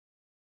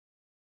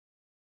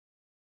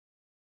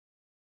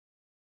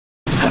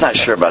not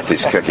sure about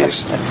these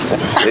cookies.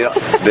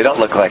 They don't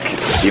look like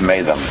you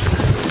made them.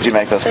 Did you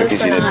make those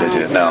cookies? You did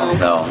you?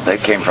 No. They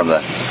came from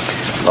the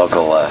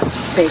local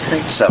bakery,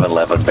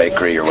 7-Eleven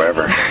bakery or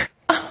wherever.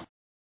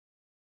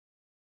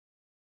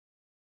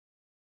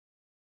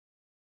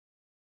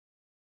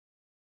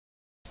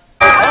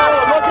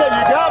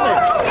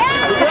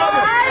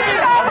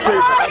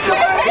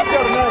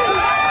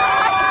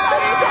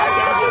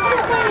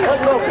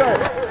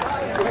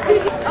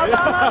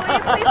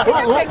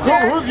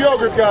 Whose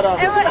yogurt got on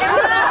it? I'm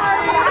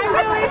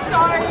really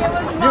sorry. It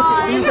was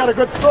mine. You got a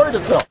good story to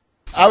tell.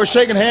 I was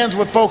shaking hands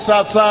with folks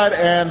outside,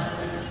 and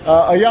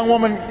a young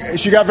woman,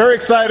 she got very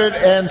excited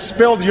and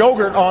spilled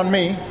yogurt on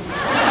me.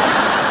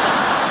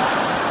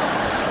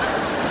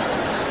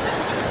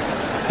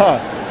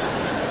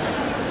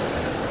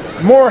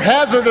 More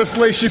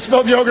hazardously, she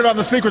spilled yogurt on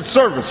the Secret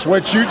Service,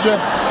 which you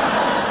just...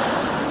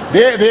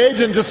 The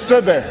agent just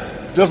stood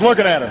there, just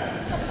looking at her.